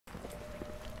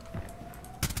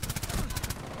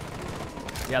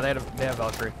Yeah, they have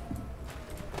Valkyrie.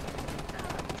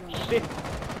 Shit.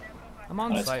 I'm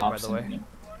on site, by the way.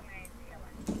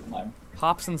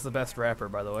 Hobson's the best rapper,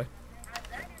 by the way.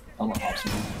 I love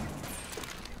Hobson.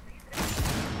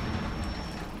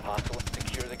 Hostile,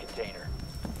 secure the container.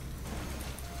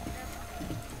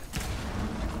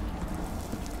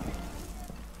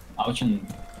 I watch on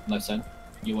left side.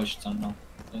 You watch it on now,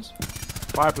 please.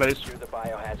 Fireplace. Secure the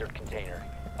biohazard container.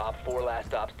 Op 4 last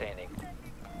stop standing.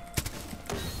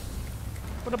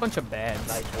 What a bunch of bads.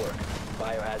 Nice work.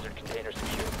 Biohazard container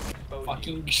secure. Expose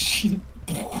Fucking shit.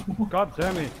 God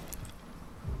damn it.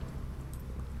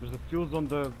 There's a fuse on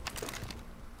the...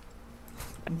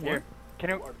 Here.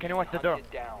 Can you watch the door?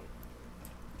 Hunted down.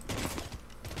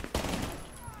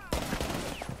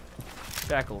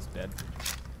 Shackle's dead.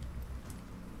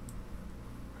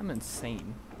 I'm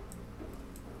insane.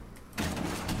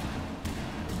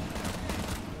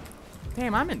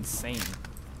 Damn, I'm insane.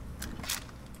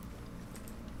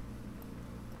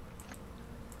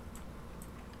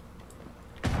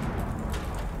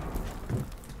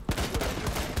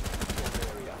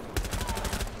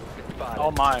 Oh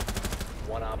my.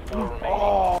 One op 4 remaining.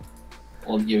 Oh!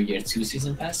 All year 2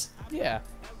 season pass? Yeah.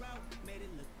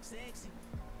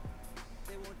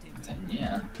 Then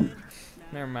yeah.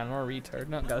 Never mind, I'm a retard.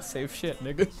 Not gotta save shit,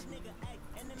 nigga.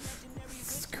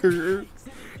 Skrrr.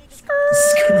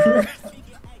 Screw.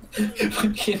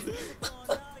 Fucking.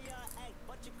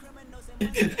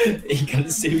 You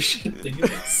gotta save shit, nigga.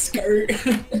 Skirt.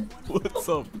 What's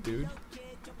up, dude?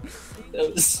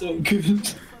 That was so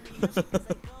good.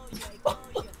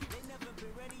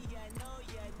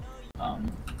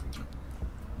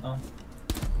 Oh.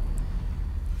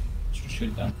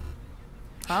 Shoot down.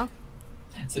 Huh?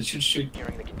 So shoot.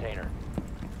 Securing the container.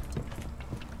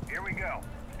 Here we go.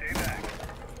 Stay back.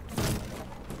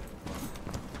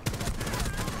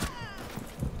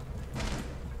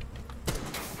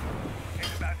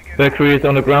 It's about to get Valkyrie is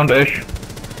on the ground, Ash.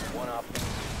 One op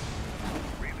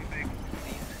really big.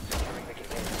 securing the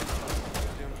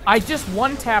container. I just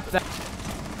one-tapped that.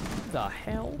 The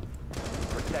hell?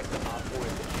 Protect the op 4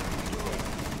 is the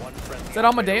one friendly. Is that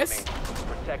Amadeus? operator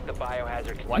remaining. Protect the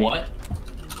biohazard container. What?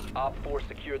 Op 4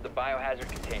 secured the biohazard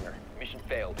container. Mission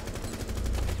failed.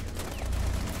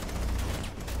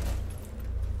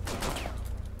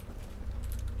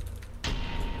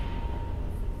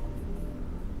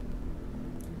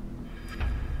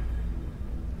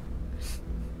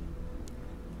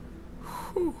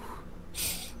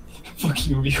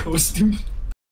 Fucking rehost, dude.